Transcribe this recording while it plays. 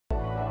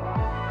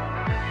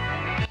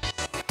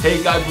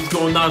Hey guys, what's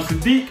going on?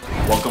 Sadiq.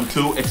 Welcome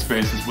to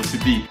Experiences with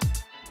Sadiq.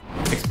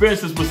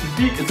 Experiences with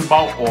Sadiq is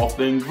about all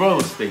things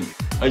real estate.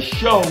 A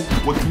show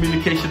where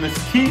communication is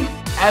key,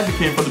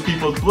 advocating for the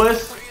people's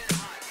bliss,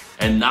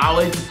 and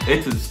knowledge,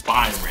 it's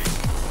inspiring.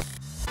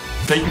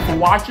 Thank you for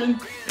watching.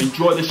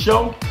 Enjoy the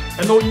show.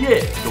 And oh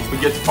yeah, don't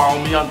forget to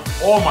follow me on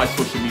all my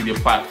social media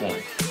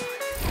platforms.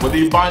 Whether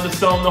you're buying or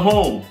selling a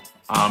home,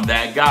 I'm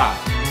that guy.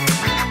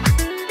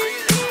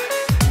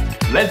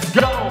 Let's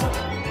go!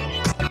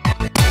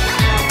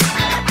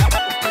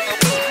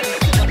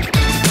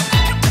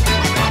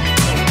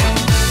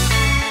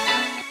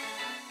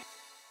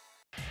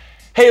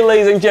 Hey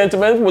ladies and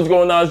gentlemen, what's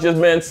going on? It's just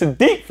man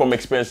Sadiq from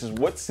Experiences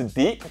with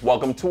Sadiq.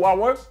 Welcome to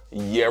our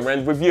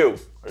year-end review.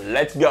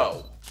 Let's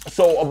go.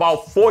 So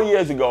about 4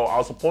 years ago, I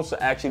was supposed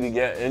to actually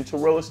get into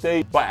real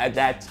estate, but at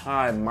that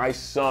time, my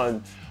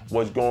son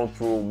was going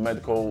through a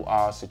medical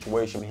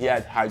situation. He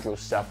had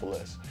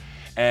hydrocephalus.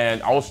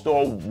 And I was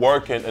still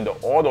working in the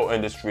auto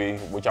industry,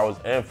 which I was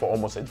in for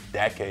almost a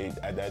decade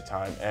at that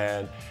time.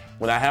 And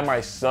when I had my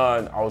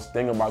son, I was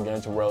thinking about getting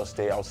into real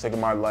estate. I was taking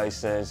my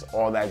license,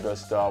 all that good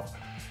stuff.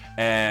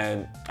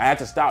 And I had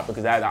to stop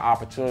because I had an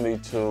opportunity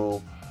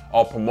to,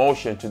 or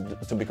promotion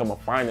to become a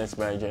finance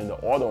manager in the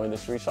auto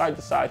industry. So I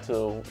decided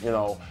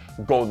to,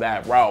 go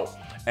that route.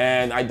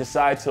 And I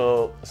decided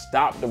to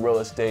stop the real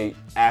estate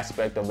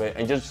aspect of it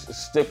and just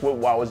stick with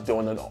what I was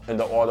doing in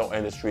the auto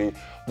industry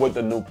with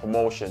the new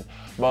promotion.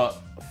 But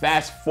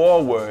fast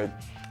forward,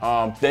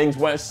 things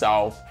went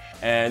south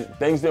and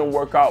things didn't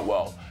work out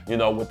well,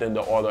 within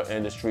the auto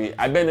industry.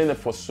 I've been in it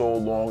for so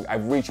long,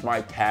 I've reached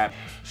my cap.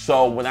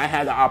 So when I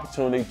had the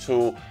opportunity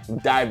to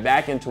dive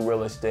back into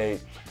real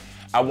estate,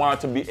 I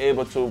wanted to be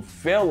able to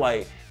feel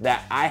like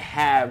that I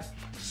have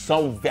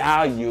some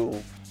value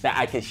that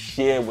I can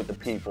share with the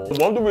people.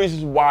 One of the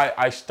reasons why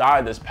I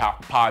started this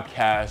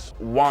podcast,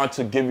 want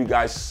to give you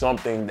guys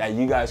something that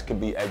you guys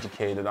could be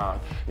educated on,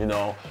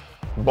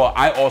 but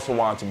I also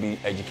want to be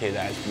educated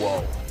as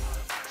well.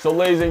 So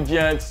ladies and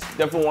gents,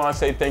 definitely want to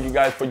say thank you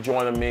guys for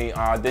joining me.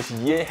 This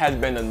year has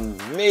been an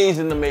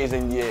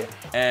amazing year.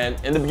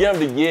 And in the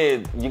beginning of the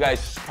year, you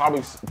guys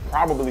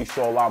probably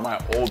saw a lot of my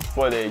old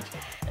footage.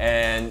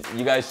 And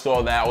you guys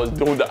saw that I was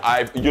doing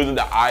using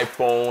the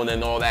iPhone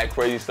and all that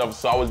crazy stuff.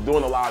 So I was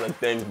doing a lot of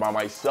things by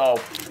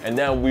myself. And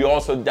then we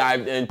also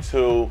dived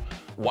into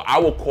what I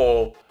would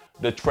call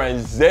the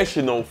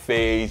transitional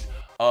phase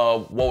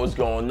of what was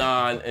going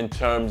on in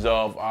terms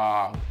of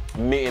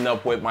meeting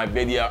up with my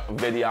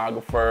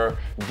videographer,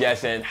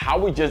 Jess, and how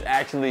we just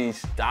actually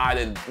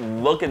started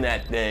looking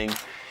at things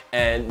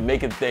and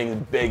making things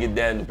bigger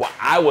than what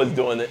I was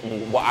doing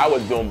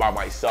by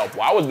myself.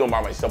 What I was doing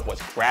by myself was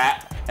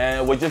crap.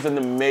 And it was just an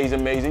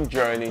amazing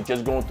journey,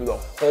 just going through the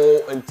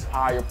whole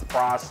entire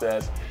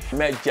process. I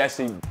met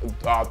Jesse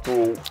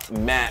through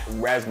Matt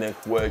Resnick,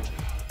 which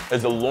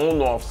is a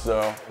loan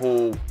officer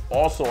who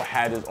also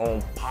had his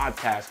own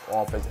podcast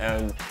office.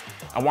 And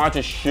I wanted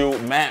to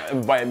shoot. Matt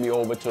invited me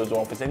over to his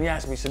office and he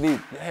asked me, Sadiq,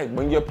 hey,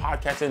 when you're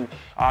podcasting,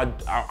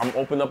 I'm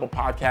opening up a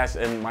podcast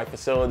in my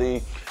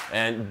facility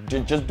and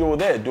just do it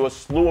there, do a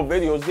slew of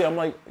videos there. I'm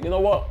like, you know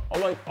what?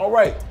 I'm like, all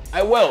right,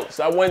 I will.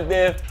 So I went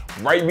there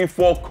right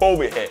before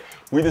COVID hit.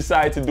 We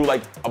decided to do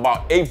like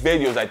about 8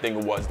 videos, I think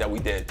it was, that we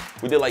did.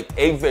 We did like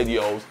 8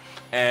 videos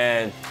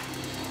and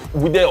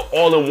we did it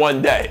all in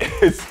one day.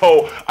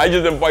 So I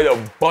just invited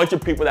a bunch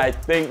of people that I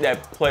think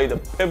that played a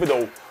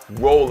pivotal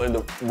role in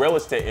the real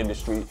estate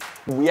industry.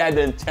 We had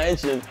the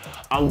intention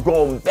on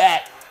going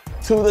back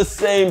to the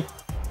same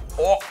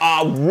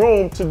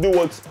room to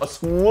do a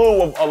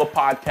slew of other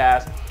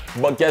podcasts,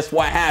 but guess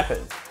what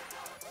happened?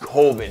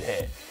 COVID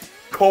hit.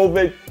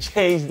 COVID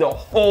changed the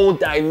whole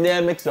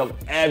dynamics of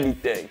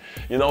everything,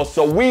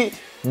 so we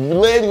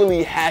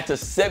literally had to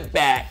sit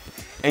back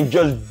and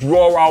just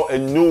draw out a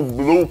new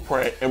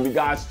blueprint in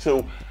regards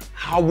to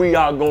how we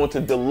are going to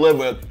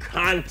deliver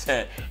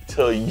content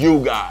to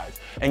you guys.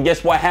 And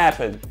guess what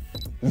happened?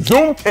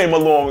 Zoom came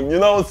along,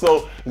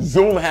 so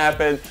Zoom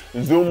happened.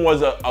 Zoom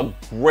was a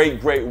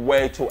great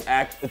way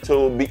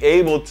to be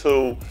able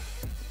to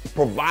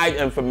provide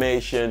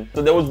information.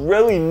 So there was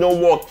really no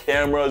more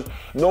cameras,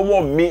 no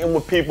more meeting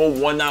with people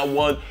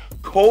one-on-one.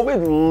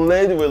 COVID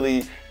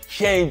literally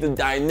changed the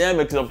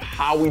dynamics of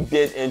how we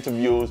did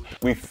interviews.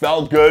 We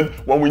felt good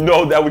when we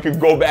know that we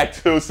could go back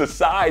to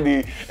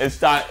society and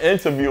start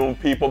interviewing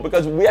people,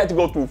 because we had to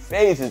go through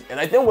phases. And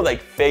I think it was like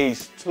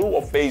phase 2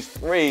 or phase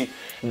 3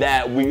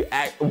 that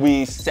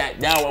we sat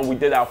down and we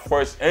did our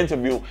first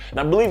interview. And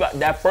I believe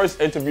that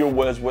first interview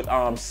was with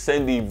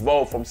Cindy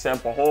Vo from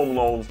Sample Home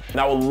Loans.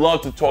 And I would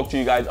love to talk to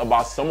you guys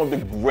about some of the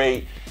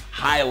great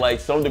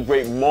highlights, some of the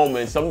great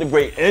moments, some of the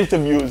great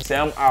interviews.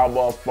 Sam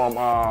Alba from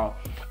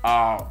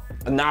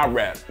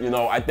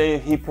NAREP, I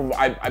think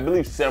I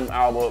believe Sam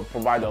Alba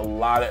provided a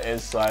lot of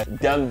insight.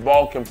 Dan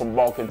Vulcan from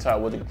Vulcan Tech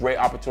was a great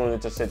opportunity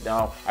to sit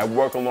down. I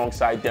work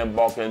alongside Dan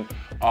Vulcan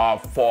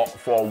for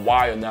a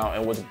while now,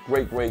 and it was a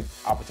great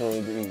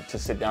opportunity to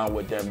sit down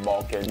with Dan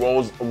Vulcan.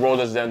 Rosa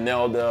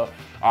Zanelda,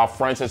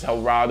 Francis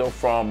Helrado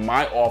from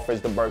my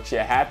office, the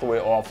Berkshire Hathaway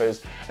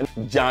office, and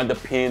John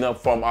DePina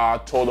from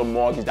Total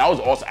Mortgage. That was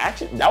also,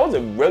 actually, that was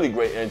a really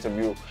great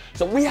interview.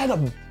 So we had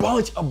a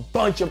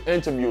bunch of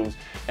interviews,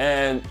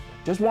 and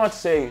just want to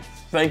say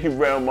thank you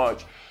very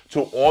much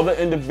to all the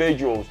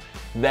individuals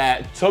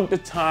that took the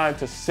time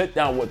to sit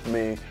down with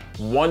me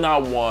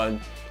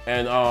one-on-one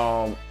and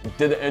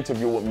did an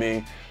interview with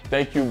me.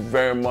 Thank you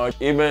very much.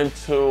 Even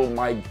to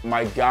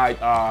my guide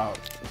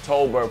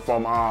Tober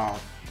from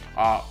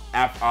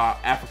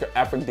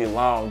Africa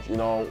Lounge, you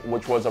know,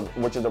 which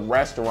is a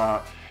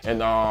restaurant in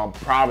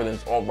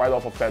Providence, right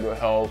off of Federal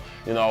Hill.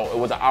 You know, it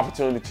was an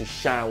opportunity to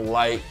shine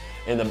light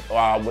in the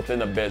within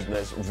the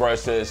business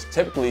versus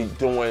typically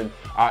doing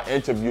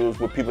interviews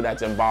with people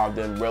that's involved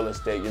in real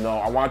estate. You know,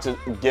 I want to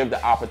give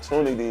the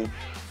opportunity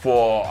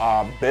for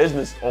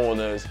business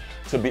owners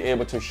to be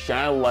able to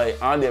shine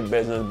light on their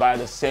business, but at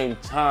the same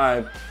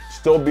time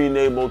still being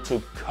able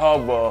to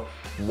cover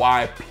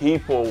why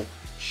people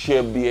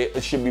should be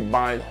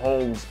buying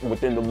homes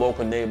within the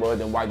local neighborhood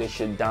and why they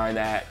should dine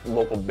at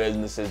local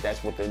businesses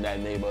that's within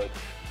that neighborhood.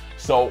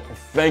 So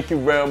thank you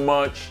very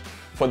much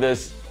for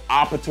this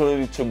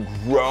opportunity to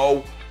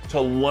grow,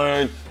 to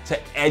learn, to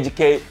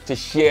educate, to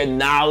share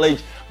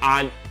knowledge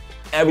on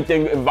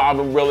everything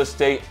involving real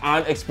estate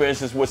on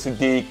Experiences with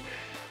Sadiq.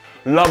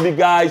 Love you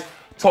guys.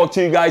 Talk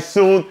to you guys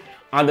soon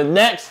on the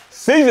next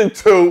season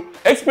 2,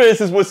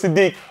 Experiences with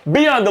Sadiq.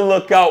 Be on the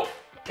lookout.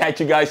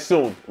 Catch you guys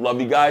soon. Love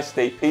you guys.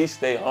 Stay peace,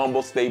 stay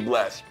humble, stay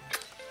blessed.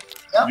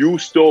 You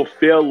still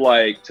feel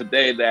like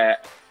today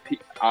that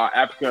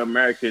African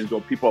Americans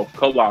or people of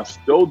color are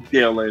still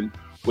dealing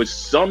with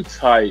some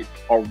type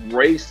of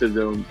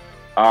racism,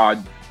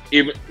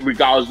 even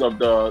regardless of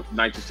the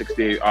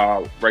 1968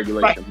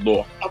 regulation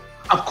law?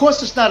 Of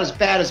course, it's not as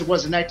bad as it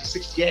was in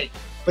 1968.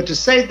 But to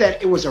say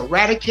that it was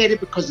eradicated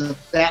because of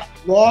that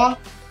law,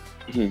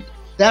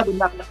 that would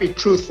not be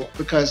truthful.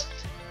 Because,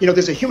 you know,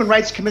 there's a Human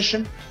Rights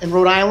Commission in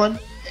Rhode Island,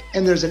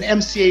 and there's an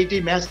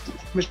MCAD, Mass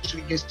Commission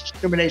Against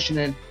Discrimination,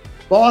 in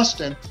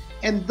Boston,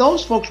 and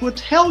those folks will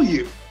tell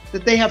you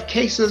that they have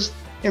cases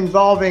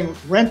involving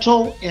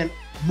rental and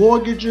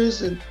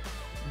mortgages and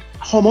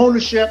home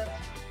ownership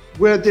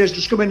where there's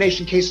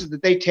discrimination cases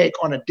that they take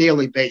on a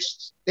daily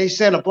basis. They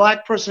send a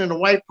black person and a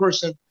white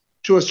person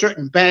to a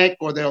certain bank,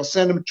 or they'll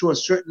send them to a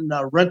certain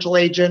rental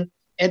agent,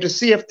 and to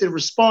see if the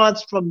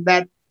response from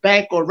that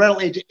bank or rental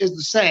agent is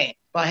the same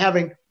by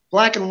having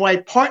black and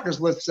white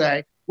partners, let's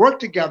say, work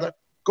together,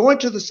 going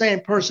to the same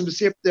person to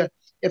see if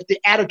the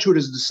attitude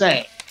is the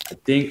same. I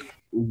think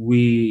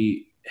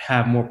we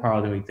have more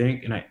power than we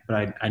think,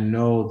 but I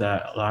know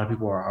that a lot of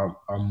people are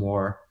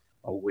more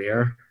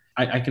aware.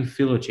 I can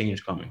feel a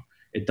change coming.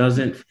 It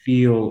doesn't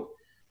feel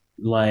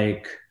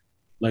like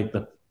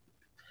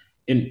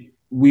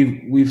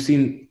we've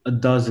seen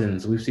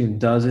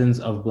dozens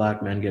of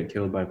black men get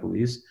killed by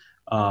police,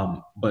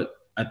 but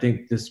I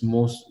think this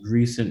most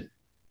recent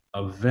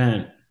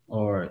event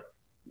or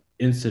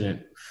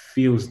incident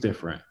feels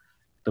different.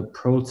 I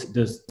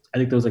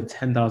think there was like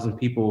 10,000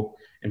 people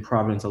in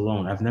Providence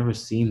alone. I've never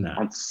seen that.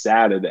 On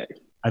Saturday.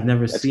 I've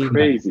never That's seen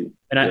crazy. that.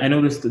 And I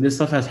know this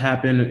stuff has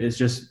happened. It's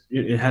just,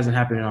 it hasn't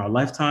happened in our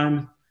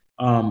lifetime,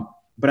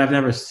 but I've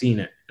never seen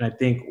it. And I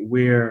think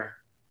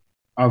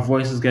our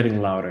voice is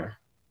getting louder.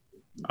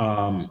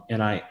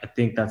 And I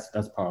think that's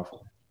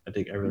powerful. I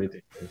really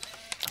think it is.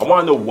 I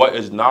want to know, what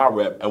is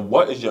NAREP and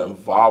what is your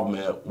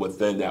involvement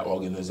within that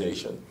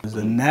organization? It's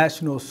the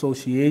National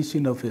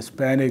Association of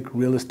Hispanic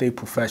Real Estate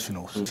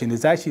Professionals. And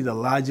it's actually the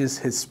largest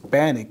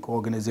Hispanic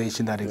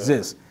organization that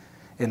exists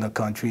in the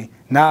country.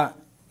 Not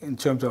in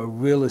terms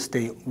of real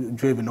estate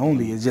driven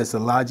only, it's just the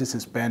largest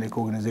Hispanic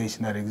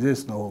organization that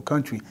exists in the whole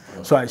country.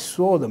 So I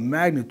saw the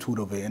magnitude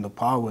of it and the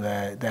power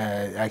that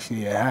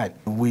actually it had.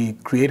 We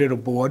created a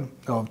board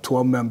of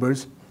 12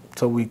 members.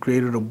 So we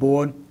created a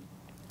board.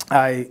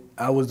 I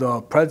was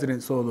the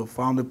president, so the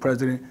founder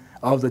president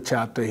of the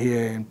chapter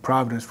here in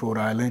Providence, Rhode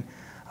Island.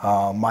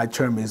 My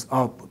term is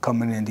up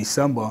coming in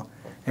December.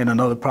 And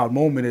another proud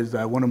moment is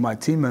that one of my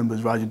team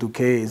members, Roger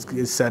Duque,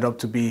 is set up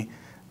to be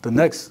the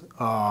next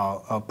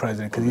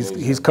president, because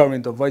he's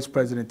current the vice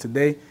president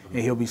today, and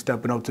he'll be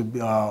stepping up to be,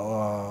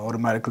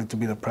 automatically to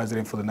be the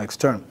president for the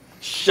next term.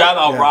 Shout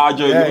out,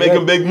 Roger. You're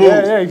making big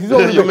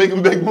moves. You're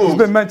making big moves. He's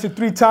been mentioned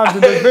 3 times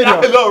in this video.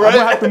 I know, right? I'm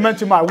going to have to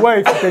mention my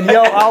wife,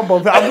 Danielle Alba.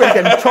 I'm going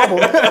to get in trouble.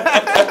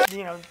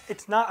 You know,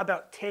 it's not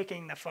about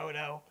taking the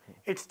photo.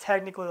 It's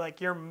technically like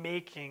you're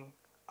making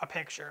a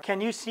picture.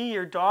 Can you see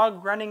your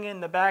dog running in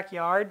the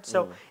backyard?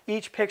 So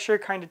each picture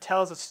kind of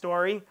tells a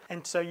story.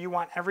 And so you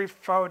want every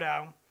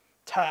photo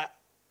to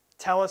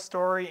tell a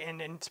story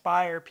and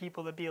inspire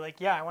people to be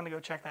like, yeah, I want to go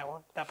check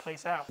that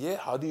place out. Yeah,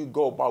 how do you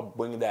go about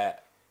bringing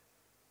that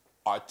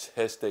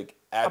artistic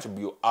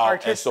attribute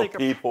out, and so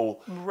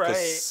people can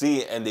see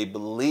it and they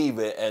believe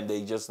it and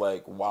they just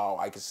like, wow,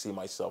 I can see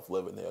myself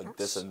living there,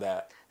 this and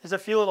that. There's a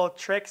few little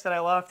tricks that I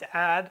love to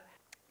add.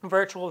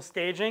 Virtual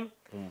staging.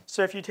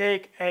 So if you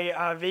take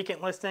a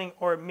vacant listing,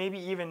 or maybe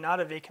even not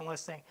a vacant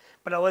listing,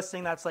 but a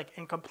listing that's like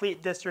in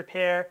complete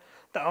disrepair,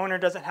 the owner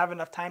doesn't have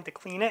enough time to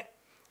clean it,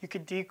 you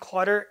could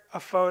declutter a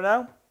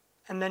photo,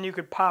 and then you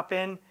could pop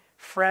in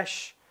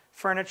fresh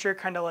furniture,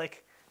 kind of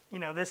like, you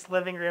know, this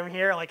living room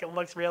here, like it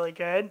looks really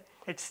good.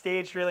 It's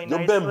staged really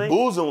nicely. You're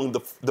bamboozling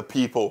the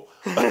people.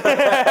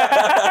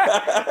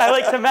 I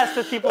like to mess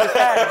with people's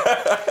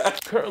heads.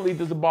 Currently,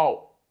 there's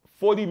about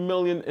 40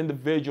 million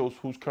individuals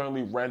who's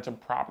currently renting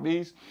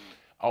properties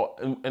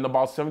in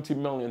about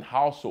 17 million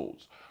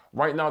households.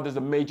 Right now, there's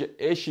a major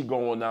issue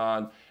going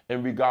on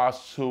in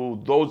regards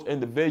to those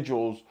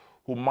individuals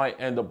who might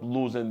end up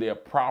losing their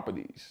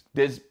properties.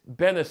 There's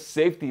been a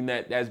safety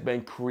net that's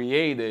been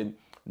created,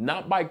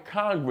 not by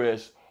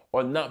Congress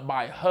or not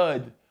by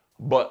HUD,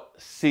 but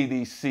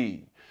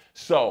CDC.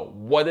 So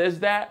what is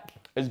that?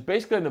 It's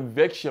basically an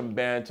eviction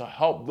ban to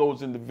help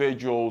those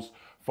individuals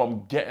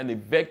from getting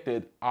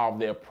evicted of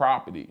their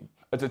property.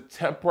 It's a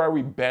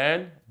temporary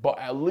ban, but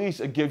at least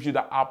it gives you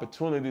the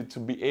opportunity to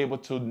be able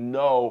to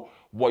know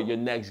what your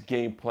next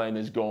game plan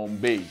is going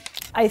to be.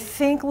 I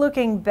think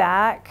looking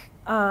back,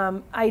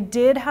 I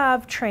did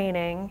have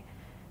training.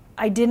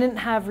 I didn't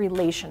have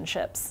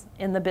relationships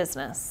in the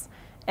business.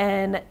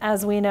 And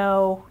as we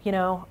know, you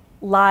know,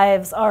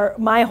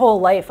 my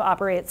whole life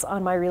operates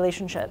on my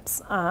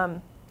relationships.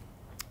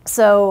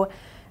 So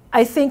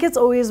I think it's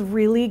always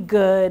really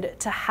good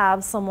to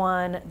have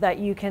someone that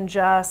you can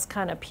just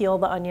kind of peel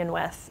the onion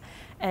with.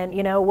 And,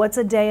 you know, what's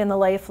a day in the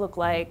life look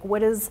like? What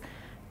does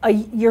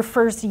your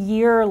first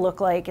year look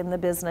like in the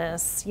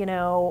business? You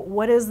know,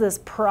 what does this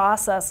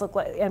process look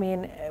like? I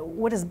mean,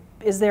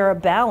 is there a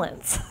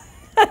balance?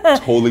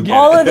 Totally get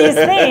all of these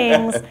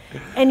things,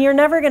 and you're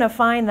never going to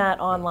find that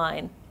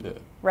online, yeah.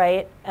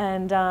 Right?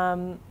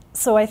 And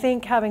so I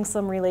think having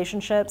some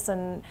relationships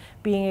and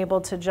being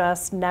able to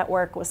just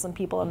network with some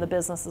people in the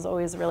business is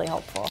always really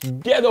helpful.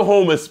 Get a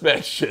home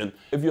inspection.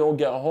 If you don't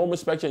get a home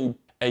inspection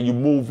and you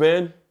move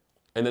in,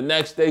 and the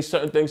next day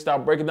certain things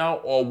start breaking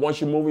down, or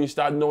once you move in, you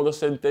start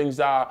noticing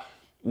things are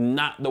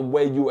not the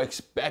way you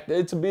expected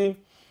it to be,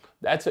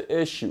 that's an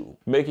issue.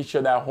 Making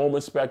sure that home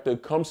inspector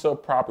comes to a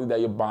property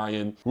that you're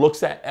buying,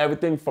 looks at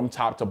everything from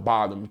top to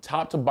bottom.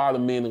 Top to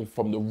bottom meaning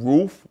from the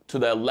roof to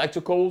the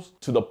electricals,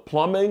 to the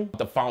plumbing,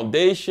 the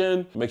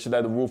foundation, make sure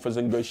that the roof is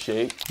in good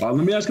shape. Let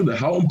me ask you,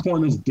 how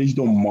important is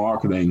digital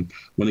marketing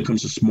when it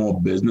comes to small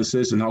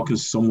businesses, and how can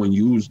someone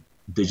use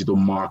digital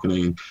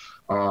marketing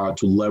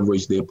to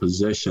leverage their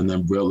position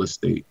in real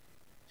estate?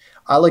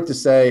 I like to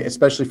say,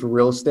 especially for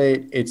real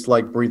estate, it's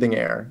like breathing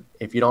air.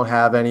 If you don't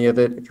have any of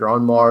it, if you're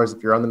on Mars,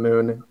 if you're on the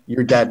moon,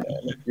 you're dead.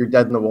 You're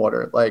dead in the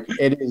water. Like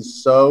it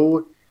is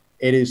so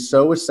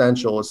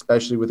essential,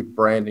 especially with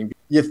branding.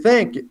 You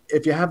think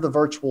if you have the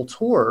virtual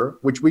tour,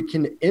 which we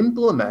can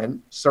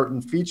implement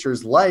certain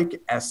features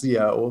like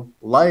SEO,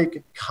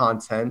 like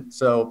content.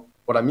 So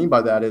what I mean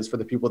by that is for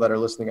the people that are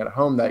listening at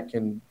home that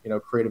can, you know,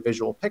 create a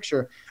visual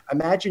picture.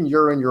 Imagine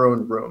you're in your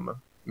own room.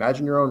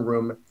 Imagine your own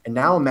room, and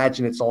now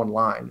imagine it's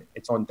online,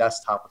 it's on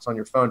desktop, it's on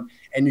your phone,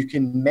 and you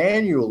can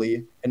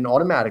manually and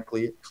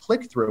automatically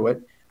click through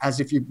it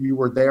as if you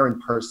were there in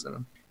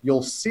person.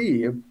 You'll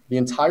see the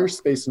entire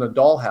space in a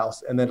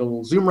dollhouse, and then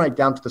it'll zoom right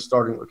down to the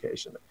starting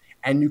location.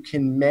 And you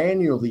can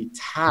manually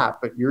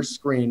tap at your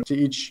screen to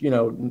each, you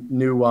know,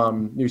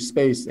 new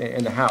space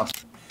in the house.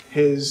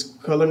 His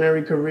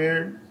culinary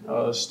career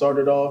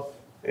started off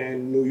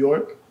in New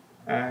York,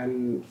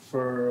 and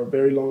for a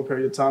very long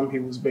period of time, he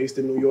was based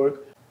in New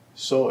York.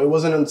 So it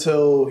wasn't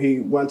until he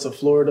went to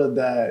Florida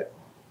that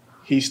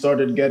he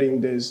started getting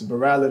this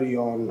virality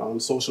on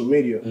social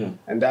media. Mm.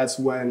 And that's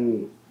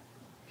when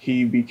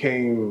he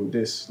became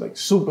this like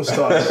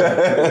superstar.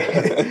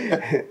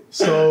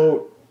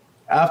 So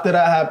after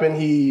that happened,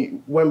 he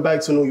went back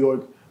to New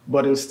York,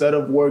 but instead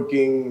of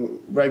working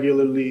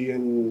regularly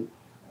in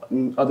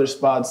other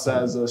spots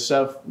as a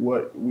chef,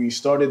 what we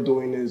started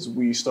doing is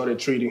we started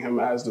treating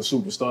him as the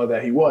superstar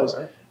that he was.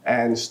 Okay.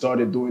 And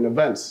started doing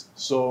events.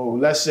 So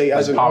let's say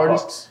as an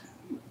artist,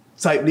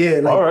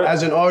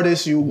 as an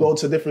artist, you go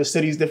to different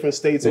cities, different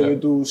states, and you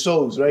do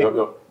shows, right?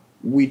 Yep.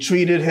 We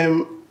treated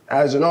him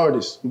as an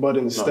artist, but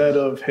instead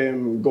of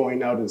him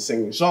going out and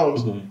singing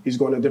songs, he's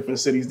going to different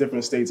cities,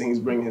 different states, and he's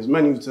bringing his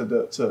menu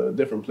to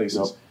different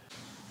places. Yep.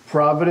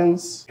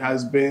 Providence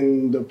has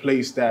been the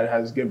place that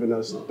has given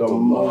us the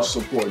most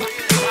support.